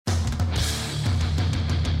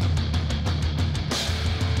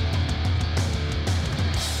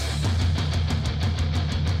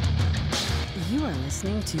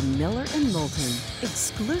listening to Miller and Moulton,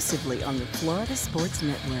 exclusively on the Florida Sports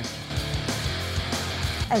Network.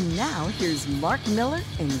 And now, here's Mark Miller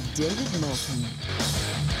and David Moulton.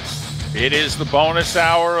 It is the bonus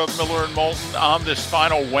hour of Miller and Moulton on this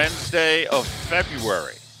final Wednesday of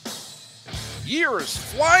February. Year is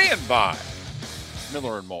flying by.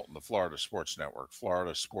 Miller and Moulton, the Florida Sports Network,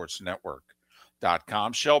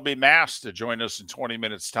 floridasportsnetwork.com. Shelby Mast to join us in 20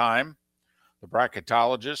 minutes' time. The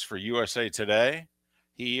bracketologist for USA Today.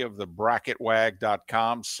 He of the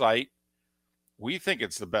bracketwag.com site. We think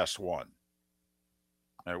it's the best one.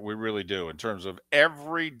 We really do. In terms of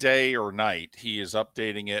every day or night, he is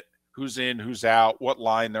updating it. Who's in, who's out, what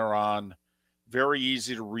line they're on. Very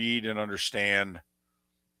easy to read and understand.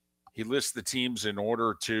 He lists the teams in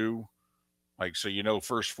order too. Like, so you know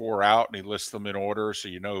first four out, and he lists them in order so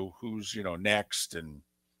you know who's, next. And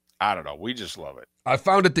I don't know. We just love it. I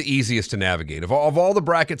found it the easiest to navigate. Of all the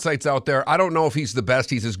bracket sites out there, I don't know if he's the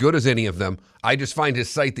best. He's as good as any of them. I just find his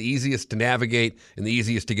site the easiest to navigate and the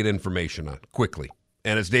easiest to get information on quickly.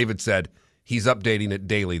 And as David said, he's updating it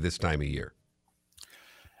daily this time of year.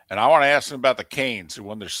 And I want to ask him about the Canes, who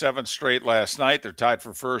won their 7th straight last night. They're tied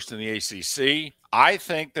for first in the ACC. I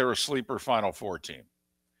think they're a sleeper Final Four team.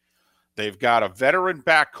 They've got a veteran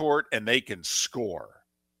backcourt, and they can score.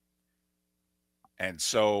 And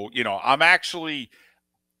so, I'm actually,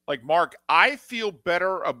 like Mark, I feel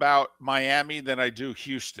better about Miami than I do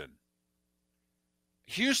Houston.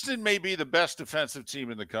 Houston may be the best defensive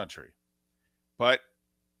team in the country, but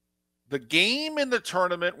the game in the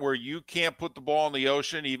tournament where you can't put the ball in the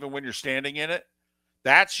ocean even when you're standing in it,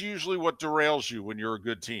 that's usually what derails you when you're a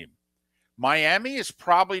good team. Miami is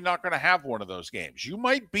probably not going to have one of those games. You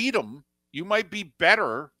might beat them. You might be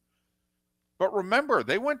better. But remember,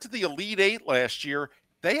 they went to the Elite Eight last year.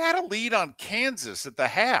 They had a lead on Kansas at the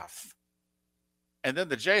half. And then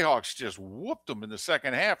the Jayhawks just whooped them in the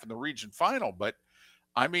second half in the region final. But,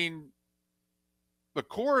 the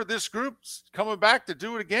core of this group's coming back to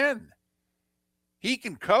do it again. He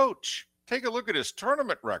can coach. Take a look at his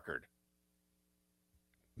tournament record.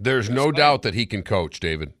 There's no doubt that he can coach,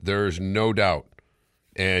 David. There's no doubt.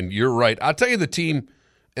 And you're right. I'll tell you the team,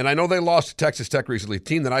 and I know they lost to Texas Tech recently, a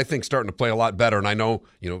team that I think is starting to play a lot better. And I know,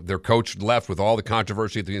 their coach left with all the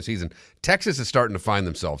controversy at the end of the season. Texas is starting to find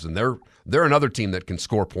themselves, and they're another team that can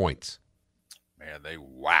score points. Man, they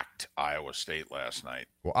whacked Iowa State last night.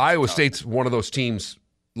 Well, Iowa State's one of those teams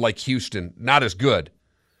like Houston, not as good.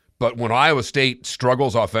 But when Iowa State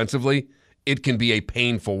struggles offensively, it can be a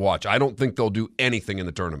painful watch. I don't think they'll do anything in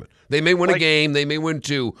the tournament. They may win a game, they may win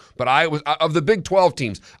two, but of the Big 12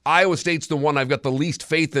 teams, Iowa State's the one I've got the least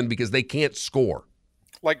faith in because they can't score.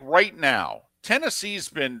 Like right now,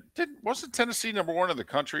 wasn't Tennessee number one in the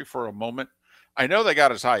country for a moment? I know they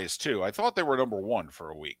got as high as 2. I thought they were number 1 for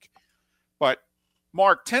a week. But,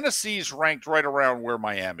 Mark, Tennessee's ranked right around where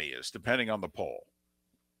Miami is, depending on the poll.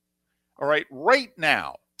 All right, right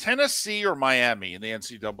now, Tennessee or Miami in the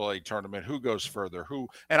NCAA tournament, who goes further?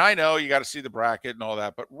 And I know you got to see the bracket and all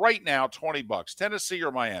that, but right now, $20, Tennessee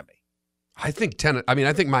or Miami? I think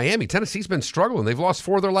Miami. Tennessee's been struggling. They've lost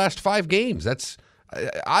 4 of their last 5 games. That's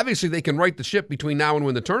obviously they can right the ship between now and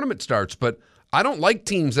when the tournament starts, but I don't like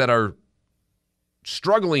teams that are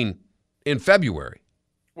struggling in February.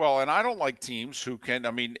 Well, and I don't like teams who can,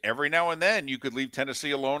 every now and then you could leave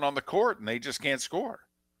Tennessee alone on the court and they just can't score.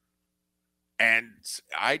 And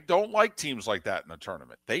I don't like teams like that in the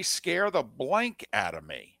tournament. They scare the blank out of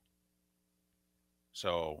me.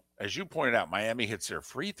 So, as you pointed out, Miami hits their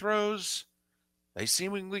free throws. They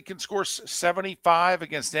seemingly can score 75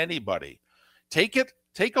 against anybody. Take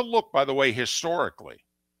a look, by the way, historically.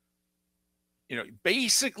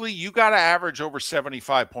 Basically, you got to average over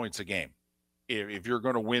 75 points a game if you're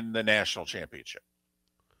going to win the national championship.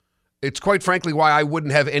 It's quite frankly why I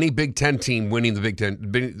wouldn't have any Big Ten team winning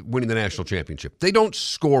the national championship. They don't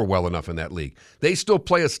score well enough in that league. They still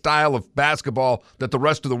play a style of basketball that the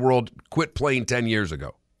rest of the world quit playing 10 years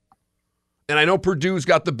ago. And I know Purdue's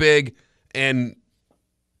got the big, and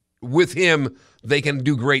with him, they can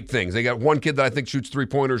do great things. They got one kid that I think shoots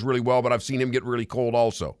three-pointers really well, but I've seen him get really cold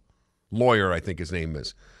also. Lawyer, I think his name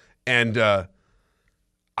is. And I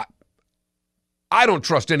don't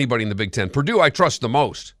trust anybody in the Big Ten. Purdue, I trust the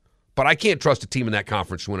most. But I can't trust a team in that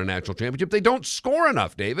conference to win a national championship. They don't score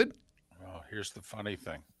enough, David. Well, here's the funny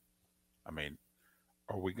thing.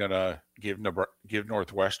 Are we going to give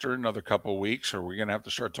Northwestern another couple of weeks? Or are we going to have to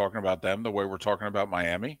start talking about them the way we're talking about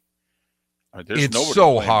Miami? It's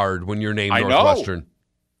so hard when you're named Northwestern.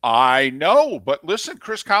 I know. But listen,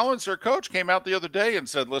 Chris Collins, their coach, came out the other day and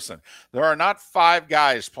said, listen, there are not 5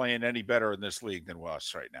 guys playing any better in this league than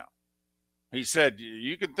us right now. He said,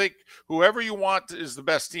 you can think whoever you want is the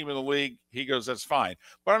best team in the league. He goes, that's fine.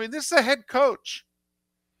 But, I mean, this is a head coach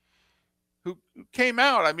who came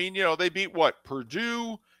out. I mean, they beat what?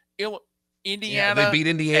 Purdue, Indiana. Yeah, they beat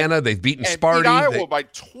Indiana. They've beaten Sparty. Beat Iowa by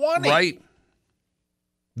 20. Right.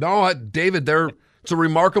 No, David, it's a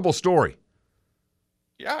remarkable story.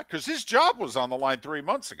 Yeah, because his job was on the line 3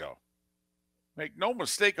 months ago. Make no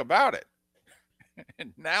mistake about it.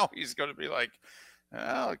 And now he's going to be like,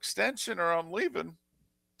 well, extension or I'm leaving.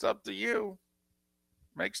 It's up to you.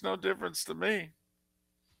 Makes no difference to me.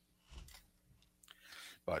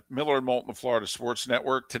 But Miller and Moulton, the Florida Sports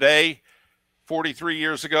Network. Today, 43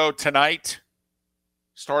 years ago, tonight,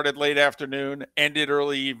 started late afternoon, ended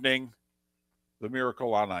early evening, the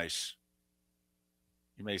Miracle on Ice.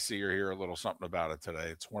 You may see or hear a little something about it today.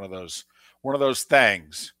 It's one of those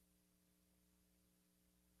things.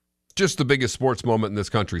 Just the biggest sports moment in this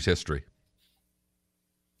country's history.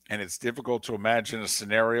 And it's difficult to imagine a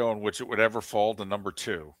scenario in which it would ever fall to number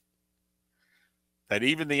 2. That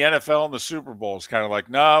even the NFL and the Super Bowl is kind of like,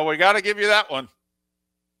 no, we got to give you that one.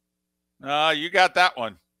 No, you got that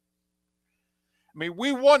one. I mean,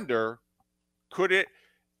 we wonder,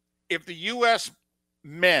 if the U.S.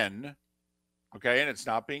 men, okay, and it's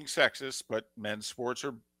not being sexist, but men's sports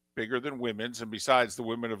are bigger than women's, and besides, the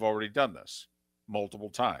women have already done this multiple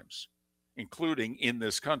times, including in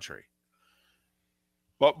this country.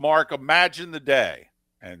 But, Mark, imagine the day,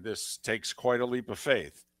 and this takes quite a leap of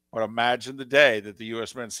faith, but imagine the day that the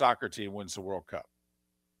U.S. men's soccer team wins the World Cup.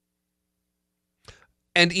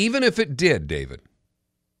 And even if it did, David,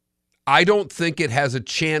 I don't think it has a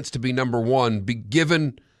chance to be number 1,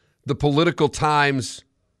 given the political times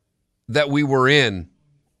that we were in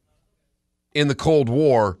the Cold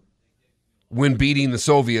War when beating the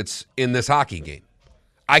Soviets in this hockey game.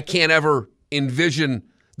 I can't ever envision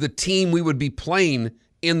the team we would be playing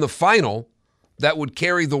in the final that would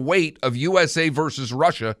carry the weight of USA versus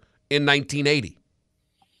Russia in 1980.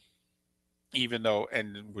 Even though,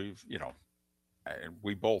 and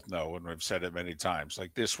we both know, and we've said it many times,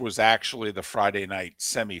 like this was actually the Friday night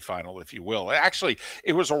semifinal, if you will. Actually,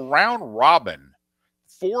 it was a round robin.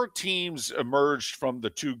 4 teams emerged from the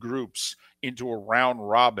 2 groups into a round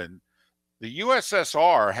robin. The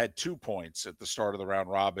USSR had 2 points at the start of the round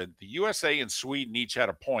robin. The USA and Sweden each had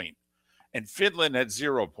a point, and Finland had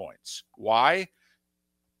 0 points. Why?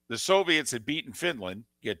 The Soviets had beaten Finland,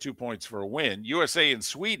 get 2 points for a win. USA and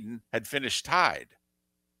Sweden had finished tied.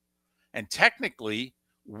 And technically,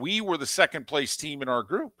 we were the second place team in our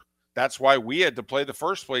group. That's why we had to play the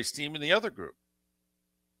first place team in the other group.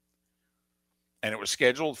 And it was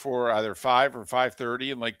scheduled for either 5 or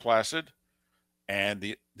 5:30 in Lake Placid. And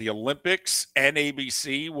the Olympics and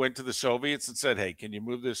ABC went to the Soviets and said, hey, can you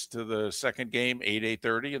move this to the second game,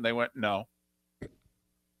 8:30? And they went, no.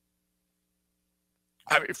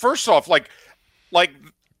 I mean, first off, like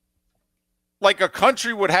a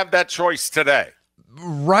country would have that choice today.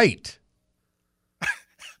 Right.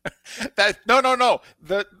 No.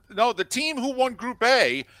 The team who won Group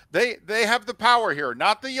A, they have the power here,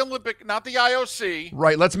 not the Olympic, not the IOC.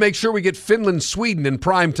 Right. Let's make sure we get Finland, Sweden in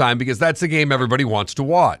prime time because that's a game everybody wants to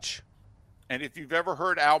watch. And if you've ever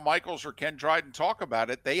heard Al Michaels or Ken Dryden talk about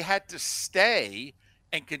it, they had to stay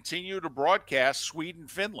and continue to broadcast Sweden,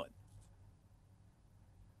 Finland,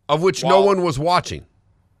 of which no one was watching.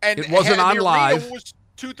 And it wasn't on live. It was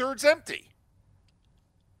 2/3 empty.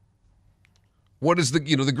 What is the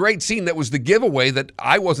great scene that was the giveaway that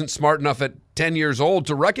I wasn't smart enough at 10 years old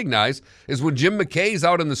to recognize is when Jim McKay's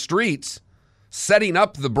out in the streets setting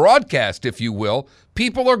up the broadcast, if you will.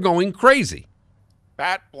 People are going crazy.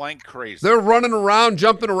 Bat blank crazy. They're running around,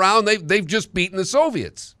 jumping around. They've just beaten the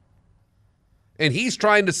Soviets. And he's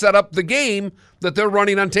trying to set up the game that they're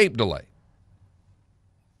running on tape delay.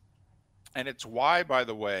 And it's why, by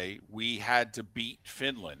the way, we had to beat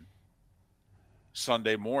Finland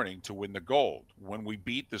Sunday morning to win the gold. When we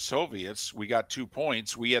beat the Soviets, we got 2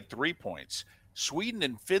 points. We had 3 points. Sweden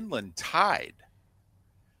and Finland tied.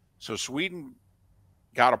 So Sweden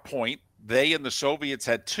got a point. They and the Soviets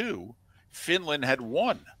had 2. Finland had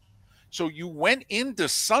 1. So you went into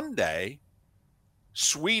Sunday,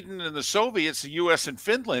 Sweden and the Soviets, the U.S. and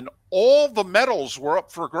Finland, all the medals were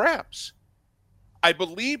up for grabs. I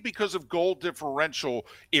believe because of goal differential,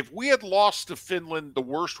 if we had lost to Finland, the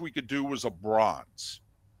worst we could do was a bronze.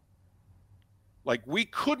 Like, we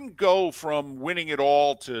couldn't go from winning it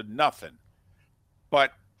all to nothing.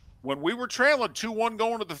 But when we were trailing 2-1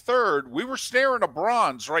 going to the third, we were staring a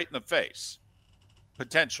bronze right in the face,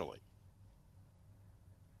 potentially.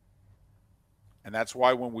 And that's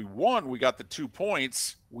why when we won, we got the 2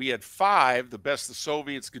 points. We had 5. The best the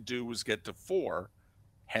Soviets could do was get to 4.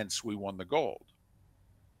 hence we won the gold.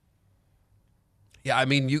 Yeah, I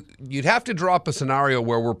mean, you'd have to draw up a scenario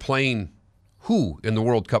where we're playing who in the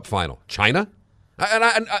World Cup final? China?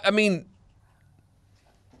 I mean...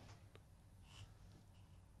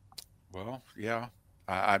 Well, yeah.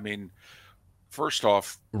 I mean, first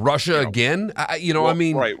off... Russia again? I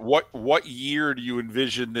mean... Right. What year do you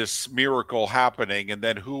envision this miracle happening? And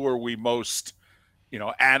then who are we most,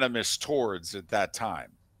 animus towards at that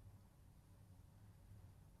time?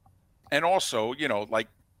 And also,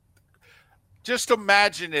 just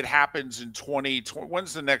imagine it happens in 2020.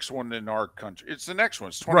 When's the next one in our country? It's the next one.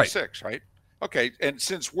 It's 26, right? Okay. And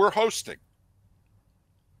since we're hosting,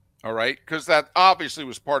 all right, because that obviously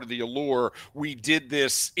was part of the allure, we did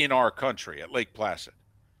this in our country at Lake Placid.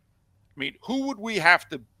 I mean, who would we have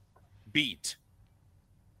to beat?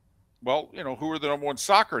 Well, who are the number one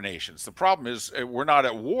soccer nations? The problem is we're not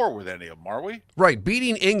at war with any of them, are we? Right.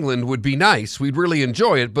 Beating England would be nice. We'd really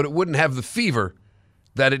enjoy it, but it wouldn't have the fever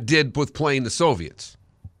that it did with playing the Soviets.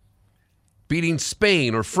 Beating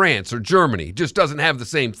Spain or France or Germany just doesn't have the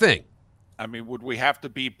same thing. I mean, would we have to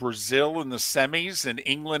beat Brazil in the semis and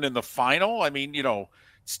England in the final? I mean,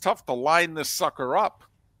 it's tough to line this sucker up.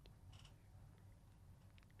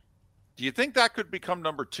 Do you think that could become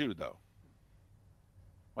number 2, though?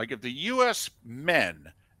 Like if the U.S.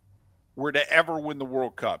 men were to ever win the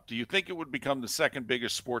World Cup, do you think it would become the second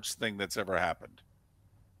biggest sports thing that's ever happened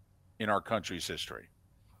in our country's history?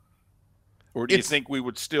 Or do you think we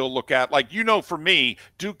would still look at, for me,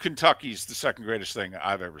 Duke, Kentucky's the second greatest thing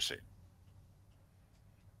I've ever seen.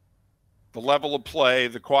 The level of play,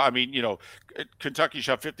 Kentucky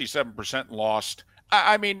shot 57% and lost.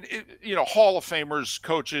 I mean, Hall of Famers,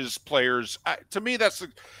 coaches, players. To me, that's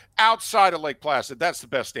outside of Lake Placid. That's the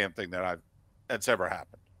best damn thing that's ever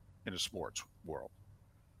happened in a sports world.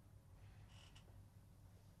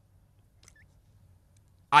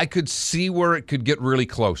 I could see where it could get really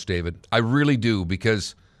close, David. I really do,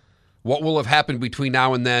 because what will have happened between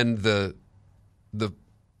now and then, the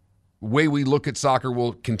way we look at soccer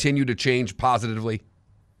will continue to change positively.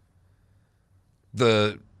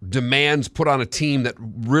 The demands put on a team that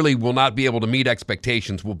really will not be able to meet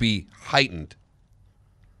expectations will be heightened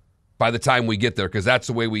by the time we get there, because that's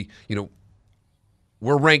the way we're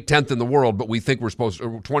ranked 10th in the world, but we think we're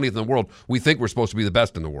 20th in the world. We think we're supposed to be the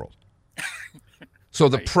best in the world. So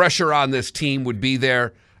the pressure on this team would be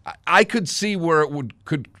there. I could see where it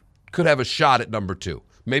could have a shot at number 2.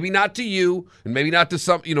 Maybe not to you, and maybe not to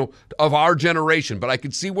some, of our generation, but I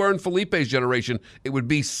could see where in Felipe's generation it would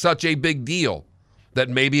be such a big deal that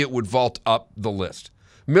maybe it would vault up the list.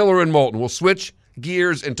 Miller and Moulton. We'll switch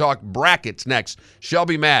gears and talk brackets next.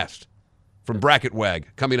 Shelby Mast from Bracket Wag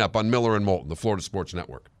coming up on Miller and Moulton, the Florida Sports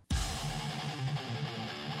Network.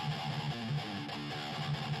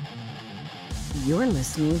 You're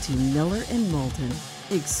listening to Miller and Moulton,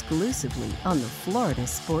 exclusively on the Florida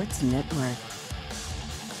Sports Network.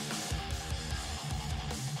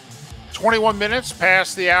 21 minutes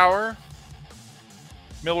past the hour.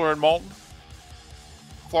 Miller and Moulton,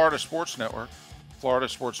 Florida Sports Network,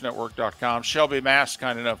 floridasportsnetwork.com. Shelby Mast,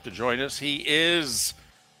 kind enough to join us. He is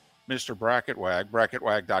Mr. Bracket Wag,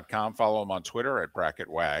 bracketwag.com. Follow him on Twitter at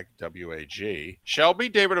bracketwag, W-A-G. Shelby,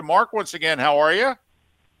 David, and Mark, once again, how are you?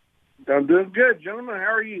 I'm doing good, gentlemen.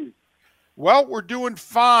 How are you? Well, we're doing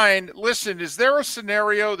fine. Listen, is there a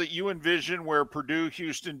scenario that you envision where Purdue,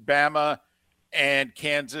 Houston, Bama, and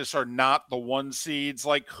Kansas are not the 1 seeds?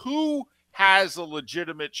 Like, who has a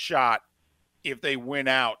legitimate shot if they win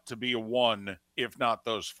out to be a 1, if not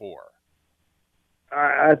those 4?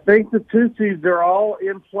 I think the 2 seeds are all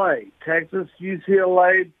in play. Texas,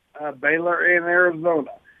 UCLA, Baylor, and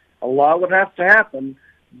Arizona. A lot would have to happen,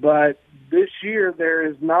 but this year there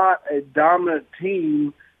is not a dominant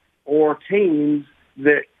team or teams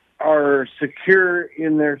that are secure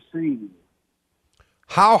in their seeding.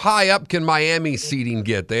 How high up can Miami's seeding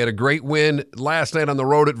get? They had a great win last night on the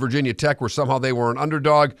road at Virginia Tech, where somehow they were an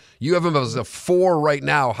underdog. You have them as a 4 right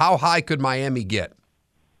now. How high could Miami get?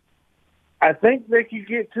 I think they could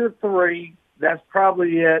get to a 3. That's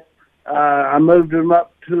probably it. I moved them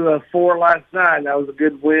up to a 4 last night. That was a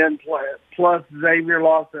good win. Plus Xavier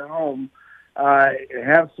lost at home.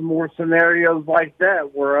 Have some more scenarios like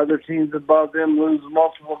that where other teams above them lose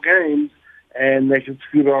multiple games and they can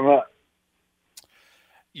scoot on up.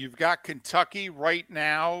 You've got Kentucky right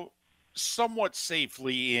now somewhat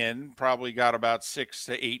safely in, probably got about 6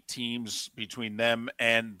 to 8 teams between them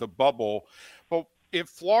and the bubble. But if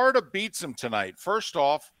Florida beats them tonight, first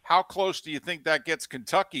off, how close do you think that gets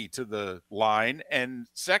Kentucky to the line? And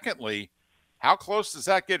secondly, how close does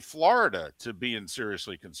that get Florida to being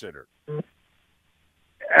seriously considered?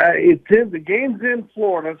 The game's in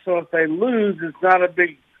Florida, so if they lose, it's not a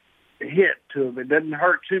big hit to them. It doesn't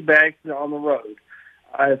hurt too bad on the road.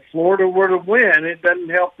 If Florida were to win, it doesn't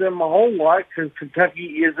help them a whole lot because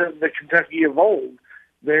Kentucky isn't the Kentucky of old.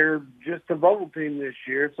 They're just a bowl team this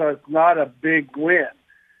year, so it's not a big win.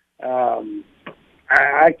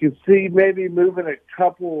 I could see maybe moving a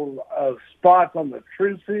couple of spots on the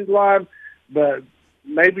true seed line, but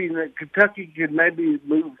maybe Kentucky could maybe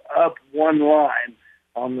move up one line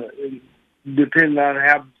depending on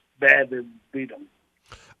how bad they beat them.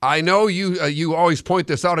 I know you always point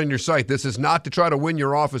this out on your site. This is not to try to win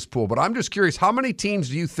your office pool, but I'm just curious, how many teams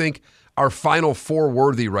do you think are Final Four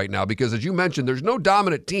worthy right now? Because as you mentioned, there's no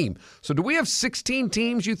dominant team. So do we have 16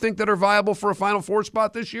 teams you think that are viable for a Final Four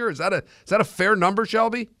spot this year? Is that a fair number,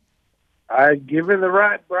 Shelby? Given the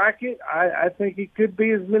right bracket, I think it could be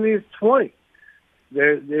as many as 20.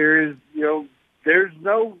 There's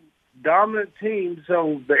no dominant team,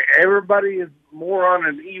 so everybody is more on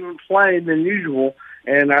an even plane than usual,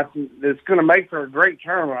 and I think it's going to make for a great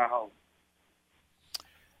tournament, I hope.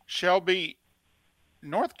 Shelby,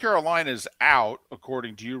 North Carolina's out,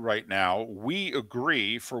 according to you right now. We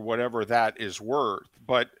agree for whatever that is worth.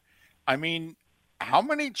 But, I mean, how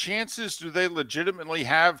many chances do they legitimately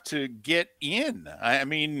have to get in? I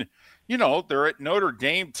mean, they're at Notre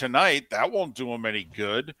Dame tonight. That won't do them any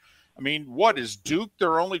good. I mean, what, is Duke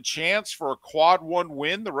their only chance for a quad one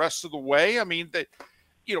win the rest of the way? I mean,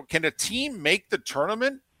 can a team make the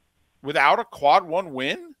tournament without a quad one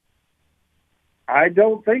win? I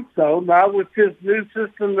don't think so. Not with this new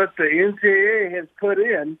system that the NCAA has put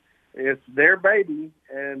in. It's their baby.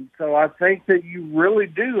 And so I think that you really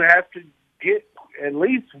do have to get at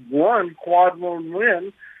least one quad one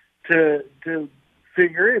win to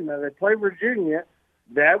figure in. Now, they play Virginia.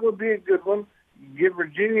 That would be a good one. You get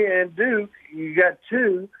Virginia and Duke, you got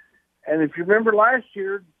two. And if you remember last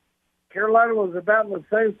year, Carolina was about in the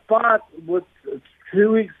same spot with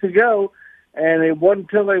 2 weeks ago, and it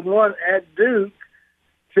wasn't until they won at Duke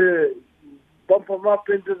to bump them up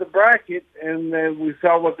into the bracket, and then we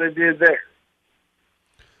saw what they did there.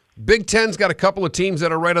 Big Ten's got a couple of teams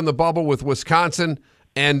that are right on the bubble with Wisconsin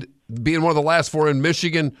and being one of the last four in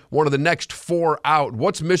Michigan, one of the next four out.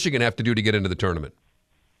 What's Michigan have to do to get into the tournament?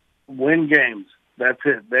 Win games. That's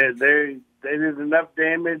it. They did enough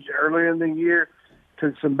damage early in the year,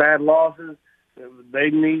 took some bad losses. They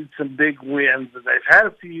need some big wins. They've had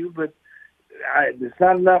a few, but it's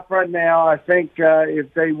not enough right now. I think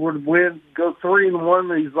if they were to win, go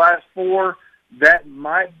 3-1 these last four, that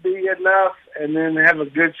might be enough, and then have a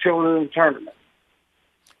good showing in the tournament.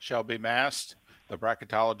 Shelby Mast, the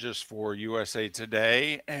bracketologist for USA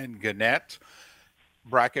Today, and Gannett.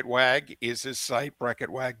 Bracket Wag is his site,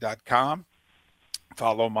 bracketwag.com.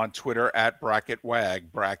 Follow him on Twitter at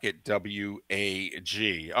BracketWag, Bracket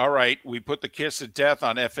W-A-G. All right, we put the kiss of death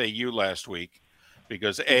on FAU last week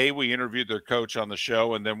because, A, we interviewed their coach on the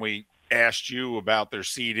show, and then we asked you about their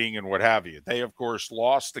seeding and what have you. They, of course,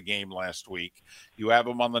 lost the game last week. You have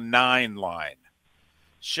them on the 9 line.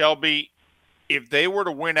 Shelby, if they were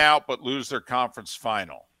to win out but lose their conference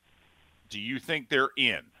final, do you think they're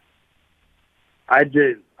in? I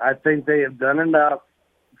do. I think they have done enough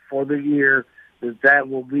for the year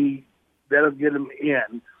that'll get them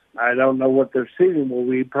in. I don't know what their seeding will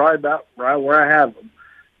be, probably about right where I have them.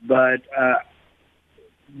 But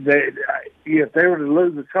if they were to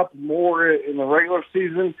lose a couple more in the regular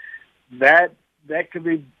season, that could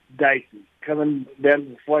be dicey. Coming down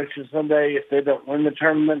to Selection Sunday, if they don't win the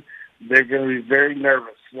tournament, they're going to be very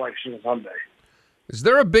nervous Selection Sunday. Is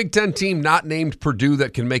there a Big Ten team not named Purdue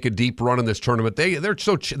that can make a deep run in this tournament?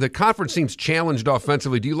 The conference seems challenged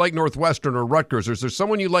offensively. Do you like Northwestern or Rutgers? Or is there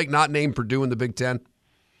someone you like not named Purdue in the Big Ten?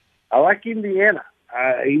 I like Indiana.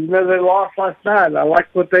 Even though they lost last night, I like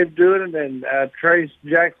what they're doing. And Trace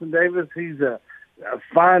Jackson Davis, he's a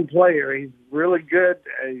fine player. He's really good.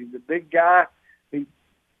 He's a big guy. He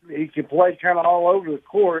can play kind of all over the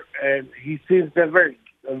court, and he seems to have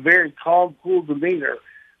a very calm, cool demeanor.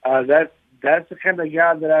 That's the kind of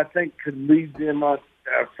guy that I think could lead them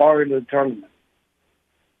far into the tournament.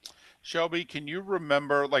 Shelby, can you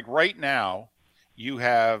remember, like right now, you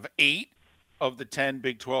have 8 of the 10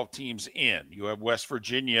 Big 12 teams in. You have West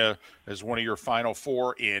Virginia as one of your final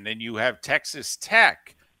 4 in, and you have Texas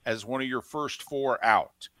Tech as one of your first 4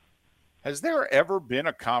 out. Has there ever been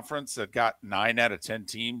a conference that got 9 out of 10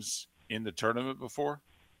 teams in the tournament before?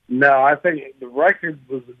 No, I think the record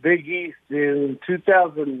was the Big East in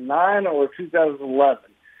 2009 or 2011.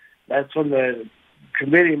 That's when the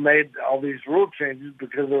committee made all these rule changes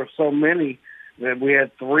because there were so many that we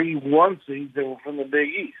had 3 1 seeds that were from the Big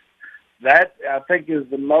East. That, I think, is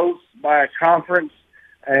the most by a conference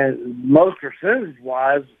and most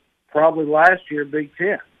percentage-wise, probably last year, Big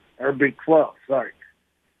 10 or Big 12. Sorry.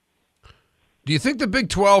 Do you think the Big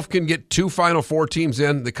 12 can get 2 Final Four teams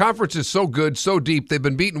in? The conference is so good, so deep. They've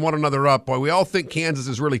been beating one another up. Boy, we all think Kansas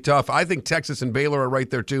is really tough. I think Texas and Baylor are right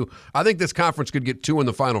there, too. I think this conference could get 2 in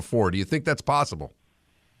the Final Four. Do you think that's possible?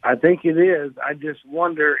 I think it is. I just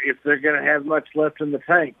wonder if they're going to have much left in the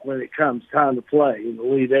tank when it comes time to play in the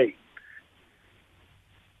Elite Eight.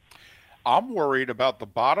 I'm worried about the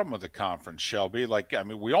bottom of the conference, Shelby.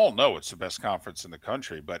 We all know it's the best conference in the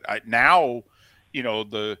country, but now,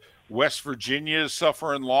 the West Virginia is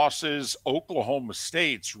suffering losses. Oklahoma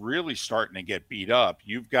State's really starting to get beat up.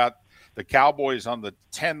 You've got the Cowboys on the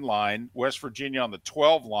 10 line, West Virginia on the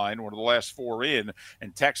 12 line, one of the last 4 in,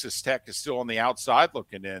 and Texas Tech is still on the outside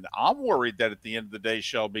looking in. I'm worried that at the end of the day,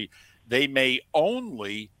 Shelby, they may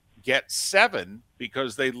only get 7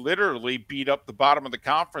 because they literally beat up the bottom of the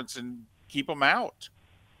conference and keep them out.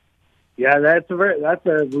 Yeah, that's a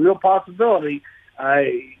real possibility.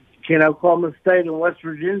 Can Oklahoma State and West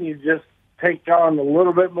Virginia just take on a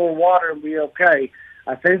little bit more water and be okay?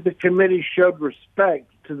 I think the committee showed respect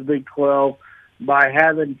to the Big 12 by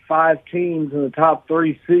having 5 teams in the top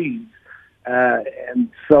 3 seeds.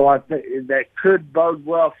 And so I think that could bode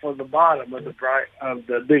well for the bottom of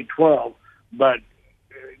the Big 12. But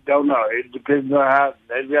don't know. It depends on how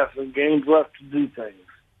they've got some games left to do things.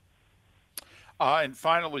 And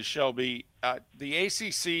finally, Shelby, the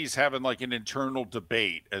ACC is having an internal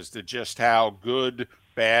debate as to just how good,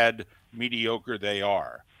 bad, mediocre they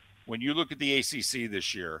are. When you look at the ACC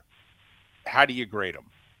this year, how do you grade them?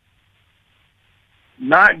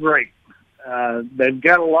 Not great. They've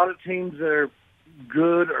got a lot of teams that are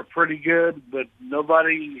good or pretty good, but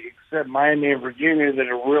nobody except Miami and Virginia that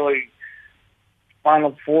are really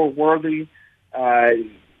Final Four worthy. I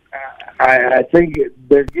think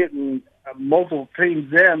they're getting multiple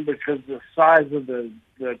teams in because the size of the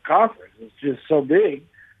conference is just so big.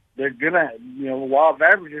 They're gonna, law of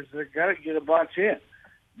averages, they're gonna get a bunch in.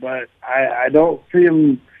 But I don't see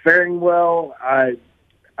them faring well.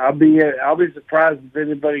 I'll be surprised if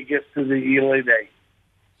anybody gets to the Elite Eight.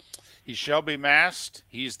 He's Shelby Mast.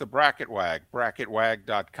 He's the Bracket Wag,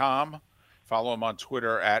 bracketwag.com. Follow him on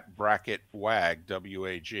Twitter at bracketwag,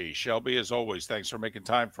 W-A-G. Shelby, as always, thanks for making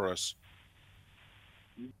time for us.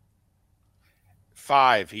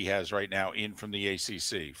 5 he has right now in from the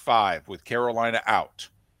ACC. 5 with Carolina out.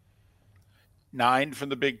 9 from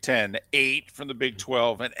the Big 10, 8 from the Big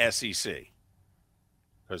 12 and SEC.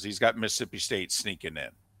 Because he's got Mississippi State sneaking in.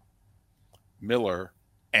 Miller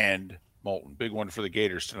and Moulton. Big one for the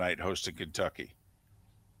Gators tonight, hosting Kentucky.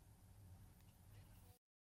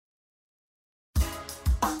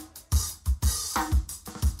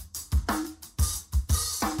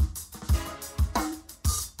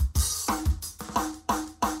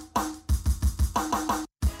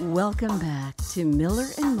 Welcome back to Miller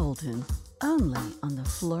and Moulton, only on the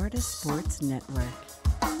Florida Sports Network.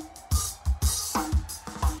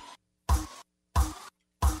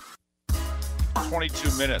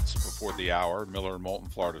 "22 minutes before the hour. Miller and Moulton,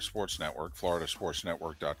 Florida Sports Network,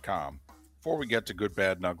 floridasportsnetwork.com. Before we get to good,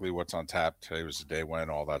 bad, and ugly, what's on tap, today was the day when,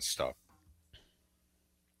 all that stuff.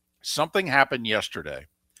 Something happened yesterday,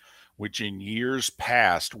 which in years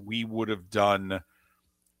past we would have done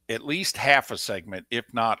at least half a segment,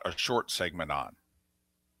 if not a short segment on.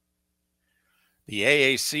 The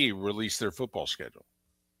AAC released their football schedule.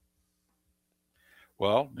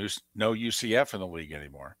 Well, there's no UCF in the league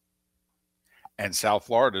anymore. And South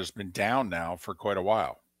Florida has been down now for quite a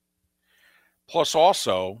while. Plus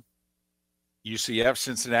also, UCF,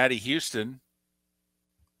 Cincinnati, Houston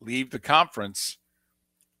leave the conference.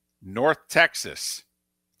 North Texas,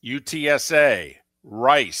 UTSA,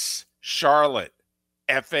 Rice, Charlotte,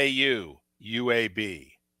 FAU,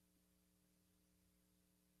 UAB.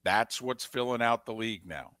 That's what's filling out the league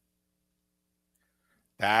now.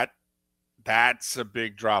 That's a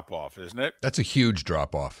big drop-off, isn't it? That's a huge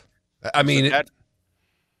drop-off. I mean,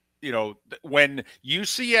 when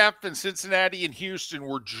UCF and Cincinnati and Houston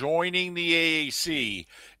were joining the AAC,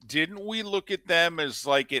 didn't we look at them as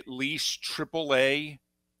at least AAA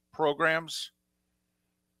programs?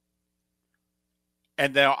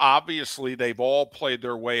 And now, obviously, they've all played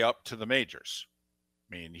their way up to the majors.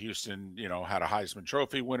 I mean, Houston, had a Heisman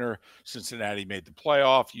Trophy winner. Cincinnati made the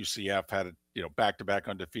playoff. UCF had back-to-back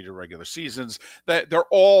undefeated regular seasons. They're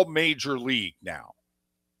all major league now.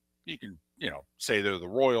 You can, say they're the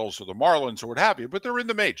Royals or the Marlins or what have you, but they're in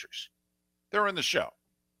the majors. They're in the show.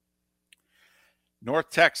 North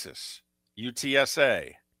Texas,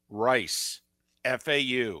 UTSA, Rice,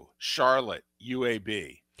 FAU, Charlotte,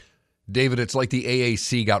 UAB. David, it's like the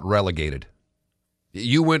AAC got relegated.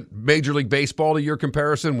 You went Major League Baseball to your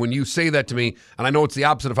comparison. When you say that to me, and I know it's the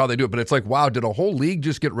opposite of how they do it, but it's like, wow, did a whole league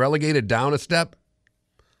just get relegated down a step?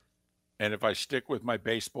 And if I stick with my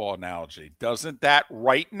baseball analogy, doesn't that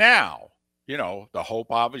right now, the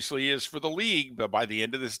hope obviously is for the league, but by the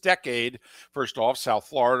end of this decade, first off, South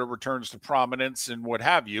Florida returns to prominence and what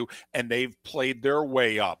have you, and they've played their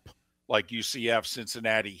way up like UCF,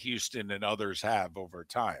 Cincinnati, Houston, and others have over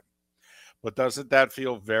time. But doesn't that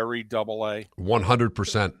feel very AA?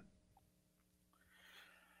 100%.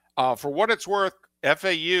 For what it's worth,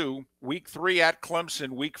 FAU, week 3 at Clemson,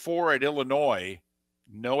 week 4 at Illinois,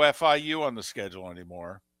 no FIU on the schedule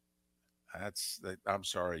anymore. I'm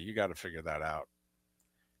sorry, you got to figure that out.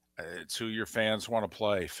 It's who your fans want to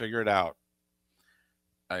play. Figure it out.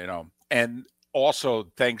 And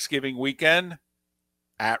also Thanksgiving weekend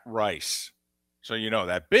at Rice. So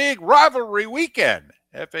that big rivalry weekend.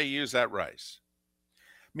 FAU's at Rice.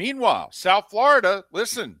 Meanwhile, South Florida,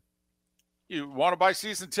 listen, you want to buy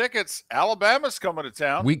season tickets, Alabama's coming to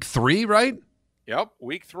town. Week 3, right? Yep,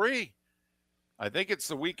 week 3. I think it's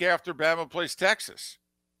the week after Bama plays Texas.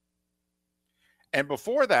 And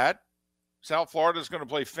before that, South Florida is going to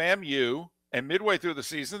play FAMU, and midway through the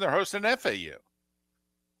season, they're hosting FAU.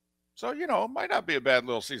 So, it might not be a bad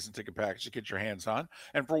little season ticket package to get your hands on.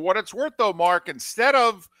 And for what it's worth, though, Mark, instead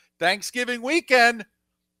of Thanksgiving weekend,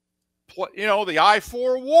 the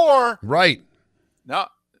I-4 war. Right. No,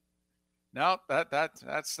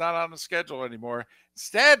 that's not on the schedule anymore.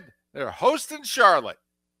 Instead, they're hosting Charlotte.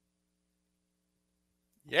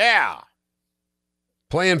 Yeah.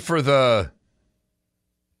 Playing for the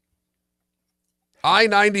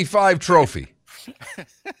I-95 trophy.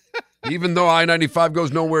 Even though I-95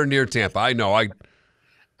 goes nowhere near Tampa. I know. I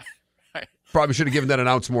probably should have given that an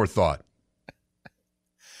ounce more thought.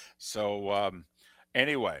 So,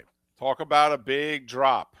 anyway, talk about a big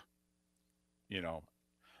drop,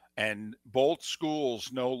 and both schools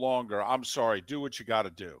no longer, I'm sorry, do what you got to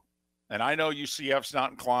do. And I know UCF's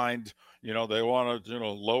not inclined, they want to,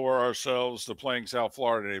 lower ourselves to playing South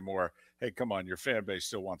Florida anymore. Hey, come on, your fan base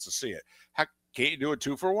still wants to see it. Can't you do a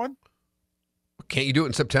 2-for-1? Can't you do it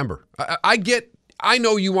in September? I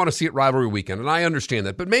know you want to see it rivalry weekend, and I understand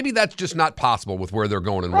that, but maybe that's just not possible with where they're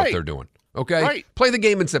going and what they're doing. Okay? Right. Play the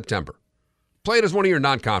game in September. Play it as one of your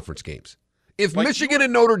non-conference games. If Michigan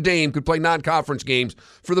and Notre Dame could play non-conference games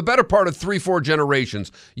for the better part of 3-4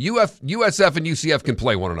 generations, USF and UCF can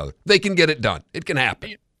play one another. They can get it done. It can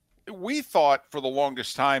happen. We thought for the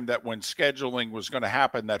longest time that when scheduling was going to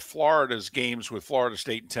happen, that Florida's games with Florida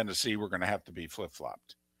State and Tennessee were going to have to be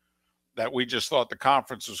flip-flopped. That we just thought the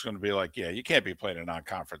conference was going to be like, yeah, you can't be playing a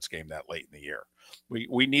non-conference game that late in the year.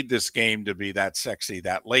 We need this game to be that sexy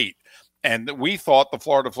that late. And we thought the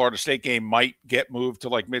Florida State game might get moved to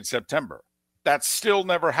like mid-September. That still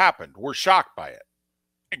never happened. We're shocked by it.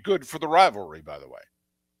 And good for the rivalry, by the way.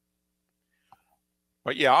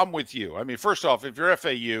 But yeah, I'm with you. I mean, first off, if you're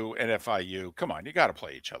FAU and FIU, come on, you got to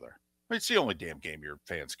play each other. It's the only damn game your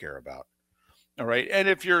fans care about. All right. And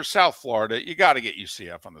if you're South Florida, you got to get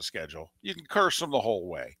UCF on the schedule. You can curse them the whole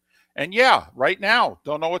way. And yeah, right now,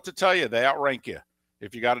 don't know what to tell you. They outrank you.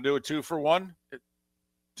 If you got to do a 2-for-1,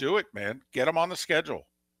 do it, man. Get them on the schedule.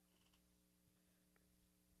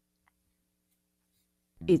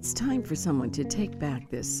 It's time for someone to take back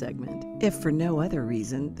this segment, if for no other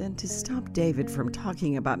reason than to stop David from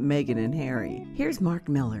talking about Meghan and Harry. Here's Mark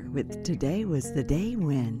Miller with Today Was the Day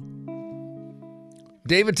When.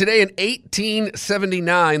 David, today in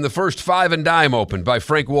 1879, the first 5 and dime opened by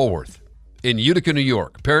Frank Woolworth in Utica, New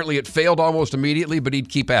York. Apparently it failed almost immediately, but he'd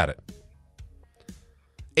keep at it.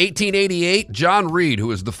 1888, John Reed,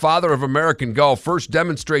 who is the father of American golf, first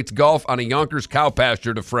demonstrates golf on a Yonkers cow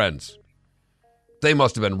pasture to friends. They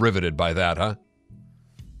must have been riveted by that, huh?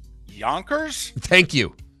 Yonkers? Thank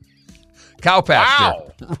you. Cow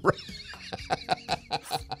pasture. Wow.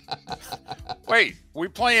 Wait, we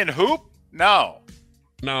playing hoop? No.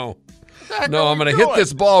 No, I'm going to hit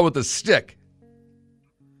this ball with a stick.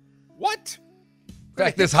 What? In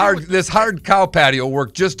fact, this hard cow patio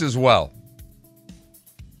worked just as well.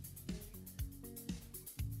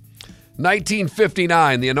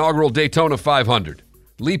 1959, the inaugural Daytona 500.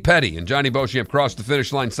 Lee Petty and Johnny Beauchamp crossed the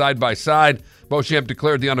finish line side by side. Beauchamp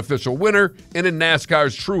declared the unofficial winner, and in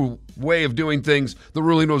NASCAR's true way of doing things, the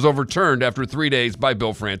ruling was overturned after 3 days by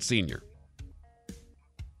Bill France Sr.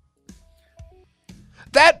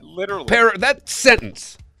 That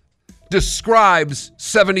sentence describes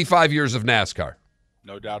 75 years of NASCAR.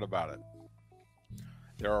 No doubt about it.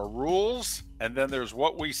 There are rules, and then there's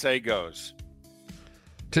what we say goes.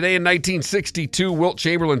 Today in 1962, Wilt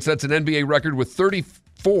Chamberlain sets an NBA record with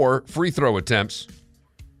 34 free throw attempts.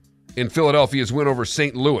 in Philadelphia's win over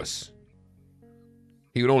St. Louis.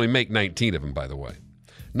 He would only make 19 of them, by the way.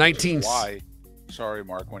 Why? Sorry,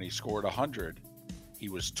 Mark, when he scored 100, he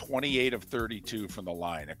was 28 of 32 from the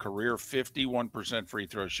line, a career 51% free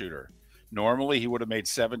throw shooter. Normally, he would have made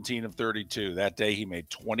 17 of 32. That day, he made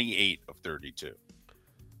 28 of 32.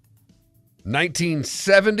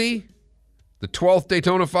 1970, the 12th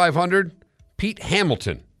Daytona 500, Pete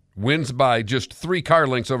Hamilton wins by just 3 car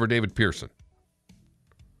lengths over David Pearson.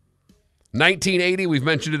 1980, we've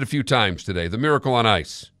mentioned it a few times today, the Miracle on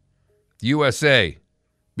Ice. USA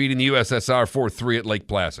beating the USSR 4-3 at Lake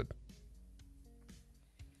Placid.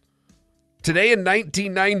 Today in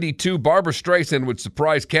 1992, Barbra Streisand would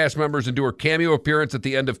surprise cast members and do her cameo appearance at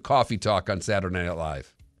the end of Coffee Talk on Saturday Night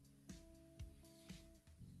Live.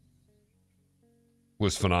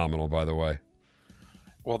 Was phenomenal, by the way.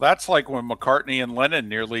 Well, that's like when McCartney and Lennon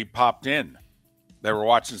nearly popped in. They were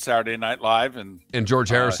watching Saturday Night Live, and George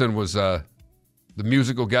Harrison was the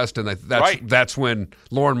musical guest, and that's when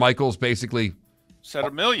Lorne Michaels basically said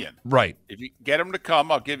 $1 million. Right. If you get him to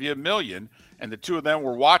come, I'll give you $1 million. And the two of them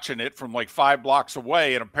were watching it from like 5 blocks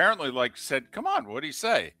away, and apparently said, "Come on, what'd he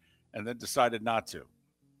say?" And then decided not to.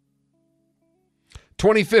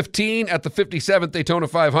 2015 at the 57th Daytona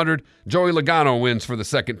 500, Joey Logano wins for the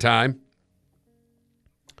second time.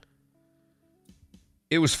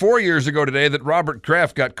 It was 4 years ago today that Robert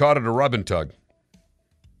Kraft got caught at a rub and tug.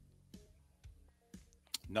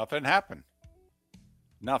 Nothing happened.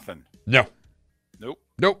 Nothing. No. Nope.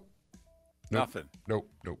 Nope. Nothing. Nope.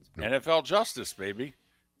 NFL justice, baby.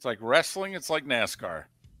 It's like wrestling. It's like NASCAR.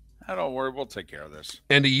 Don't worry. We'll take care of this.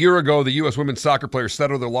 And a year ago, the U.S. women's soccer players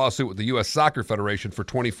settled their lawsuit with the U.S. Soccer Federation for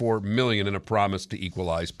 $24 million in a promise to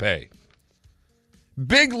equalize pay.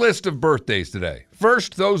 Big list of birthdays today.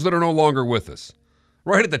 First, those that are no longer with us.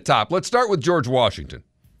 Right at the top, let's start with George Washington.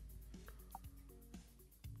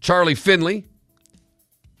 Charlie Finley.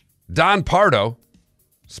 Don Pardo.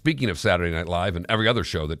 Speaking of Saturday Night Live and every other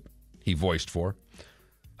show that he voiced for.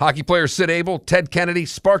 Hockey players Sid Abel, Ted Kennedy,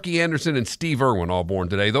 Sparky Anderson, and Steve Irwin all born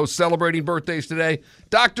today. Those celebrating birthdays today,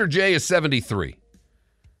 Dr. J is 73.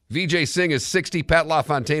 Vijay Singh is 60. Pat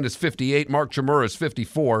LaFontaine is 58. Mark Chmura is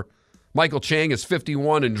 54. Michael Chang is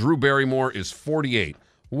 51. And Drew Barrymore is 48.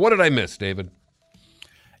 What did I miss, David?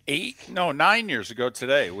 9 years ago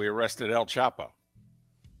today, we arrested El Chapo.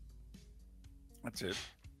 That's it.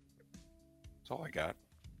 That's all I got.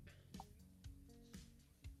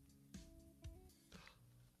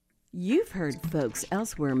 You've heard folks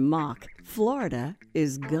elsewhere mock Florida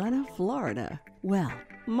is gonna Florida. Well,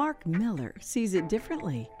 Mark Miller sees it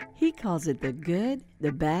differently. He calls it the good,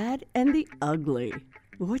 the bad, and the ugly.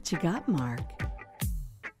 What you got, Mark?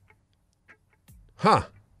 Huh.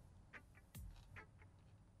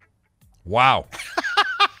 Wow.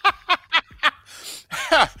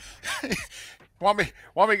 Want me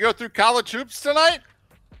to go through college hoops tonight?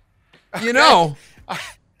 You know.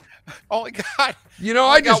 Only got. You know,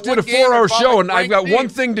 I just did a 4-hour show, and I've got one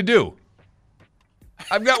thing to do.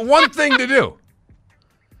 I've got one thing to do.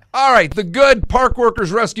 All right, the good park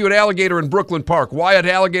workers rescued alligator in Brooklyn Park. Why an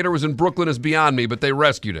alligator was in Brooklyn is beyond me, but they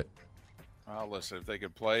rescued it. Well, listen, if they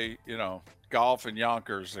could play, golf in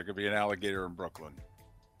Yonkers, there could be an alligator in Brooklyn.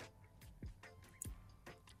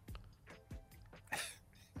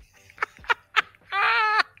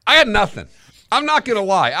 I had nothing. I'm not going to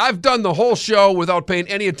lie. I've done the whole show without paying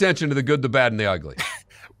any attention to the good, the bad, and the ugly.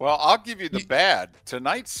 Well, I'll give you the bad.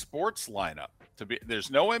 Tonight's sports lineup. There's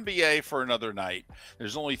no NBA for another night.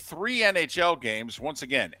 There's only 3 NHL games. Once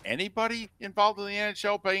again, anybody involved in the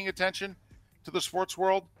NHL paying attention to the sports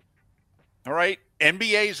world? All right,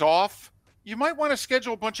 NBA's off. You might want to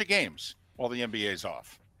schedule a bunch of games while the NBA's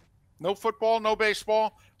off. No football, no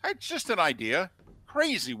baseball. It's just an idea.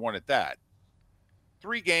 Crazy one at that.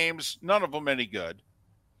 3 games, none of them any good.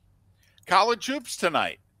 College hoops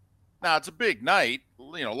tonight. Now, it's a big night. A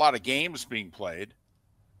lot of games being played.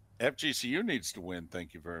 FGCU needs to win,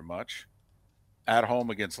 thank you very much. At home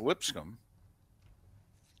against Lipscomb.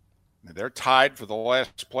 They're tied for the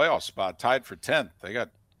last playoff spot, tied for 10th. They got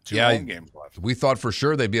 2 home games left. We thought for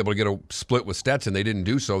sure they'd be able to get a split with Stetson. They didn't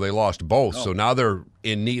do so. They lost both. No. So now they're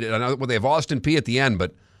in need. I know they have Austin Peay at the end,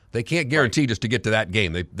 but they can't guarantee just to get to that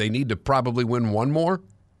game. They need to probably win one more.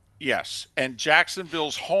 Yes, and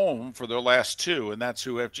Jacksonville's home for their last 2, and that's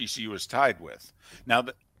who FGCU is tied with. Now,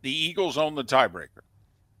 the Eagles own the tiebreaker.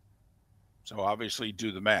 So obviously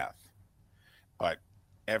do the math. But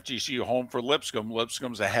FGCU home for Lipscomb.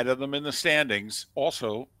 Lipscomb's ahead of them in the standings.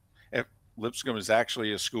 Also, Lipscomb is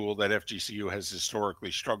actually a school that FGCU has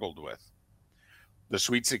historically struggled with. The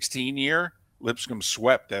Sweet 16 year, Lipscomb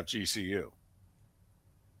swept FGCU.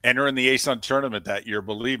 entering the ASUN tournament that year,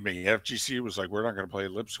 believe me, FGC was like, we're not going to play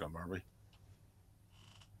Lipscomb, are we? And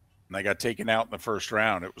they got taken out in the first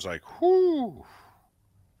round. It was like, whoo,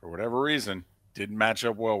 for whatever reason, didn't match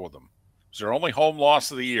up well with them. It was their only home loss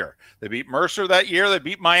of the year. They beat Mercer that year. They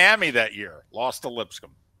beat Miami that year. Lost to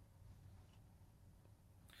Lipscomb.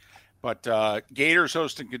 But Gators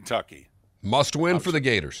hosting Kentucky. Must win for the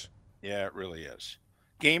Gators. Yeah, it really is.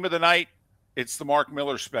 Game of the night, it's the Mark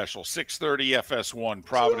Miller special, 6:30 FS1,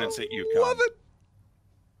 Providence at UConn. Love it.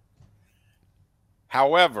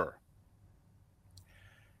 However,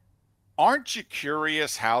 aren't you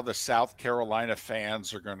curious how the South Carolina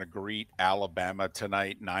fans are going to greet Alabama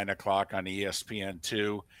tonight, 9 o'clock on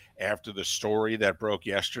ESPN2, after the story that broke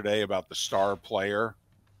yesterday about the star player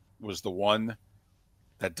was the one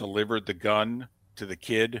that delivered the gun to the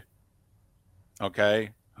kid, okay,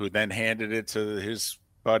 who then handed it to his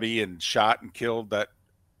buddy and shot and killed that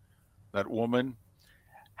woman?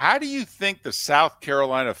 How do you think the South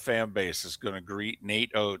Carolina fan base is going to greet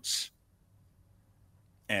Nate Oates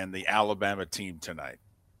and the Alabama team tonight?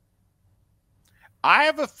 I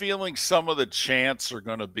have a feeling some of the chants are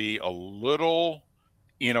going to be a little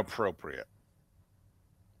inappropriate.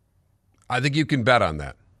 I think you can bet on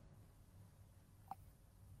that.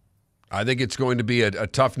 I think it's going to be a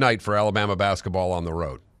tough night for Alabama basketball on the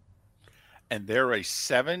road. And they're a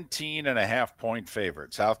 17.5-point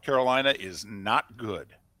favorite. South Carolina is not good.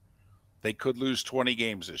 They could lose 20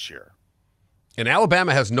 games this year. And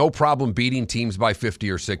Alabama has no problem beating teams by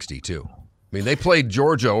 50 or 60, too. I mean, they played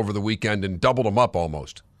Georgia over the weekend and doubled them up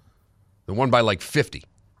almost. They won by like 50.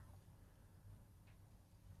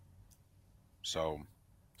 So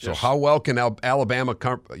how well can Alabama,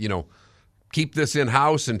 keep this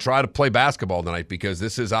in-house and try to play basketball tonight? Because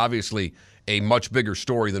this is obviously a much bigger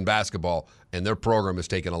story than basketball, and their program is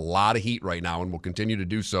taking a lot of heat right now and will continue to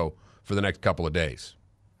do so for the next couple of days.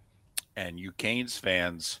 And you Canes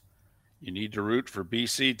fans, you need to root for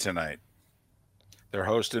BC tonight. They're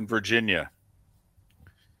hosting Virginia.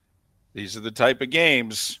 These are the type of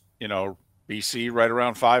games, BC right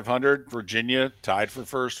around 500, Virginia tied for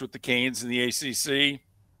first with the Canes in the ACC.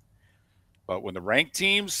 But when the ranked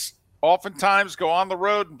teams oftentimes go on the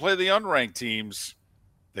road and play the unranked teams,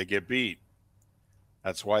 they get beat.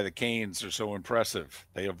 That's why the Canes are so impressive.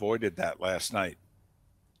 They avoided that last night.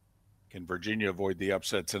 Can Virginia avoid the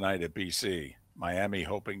upset tonight at BC? Miami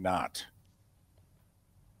hoping not.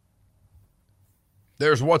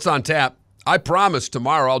 There's what's on tap. I promise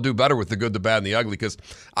tomorrow I'll do better with the good, the bad, and the ugly, because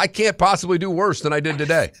I can't possibly do worse than I did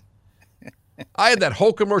today. I had that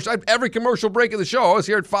whole commercial, every commercial break of the show. I was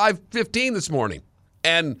here at 5:15 this morning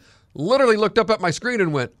and literally looked up at my screen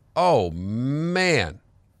and went, oh, man.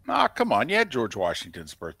 Ah, come on. You had George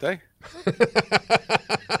Washington's birthday.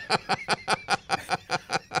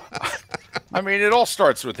 I mean, it all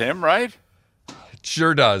starts with him, right? It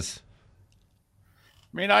sure does.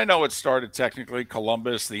 I mean, I know it started technically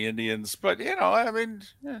Columbus, the Indians, but, I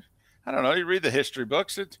don't know. You read the history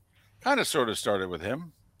books, it kind of sort of started with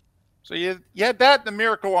him. So you had that and the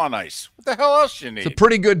Miracle on Ice. What the hell else you need? It's a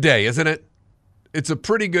pretty good day, isn't it? It's a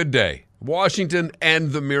pretty good day. Washington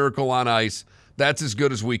and the Miracle on Ice. That's as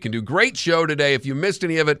good as we can do. Great show today. If you missed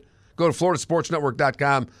any of it, go to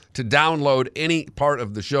floridasportsnetwork.com to download any part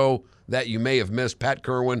of the show that you may have missed. Pat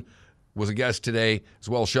Kerwin was a guest today, as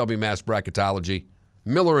well as Shelby Mass Bracketology.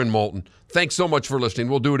 Miller and Moulton. Thanks so much for listening.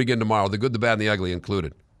 We'll do it again tomorrow. The good, the bad, and the ugly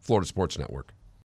included. Florida Sports Network.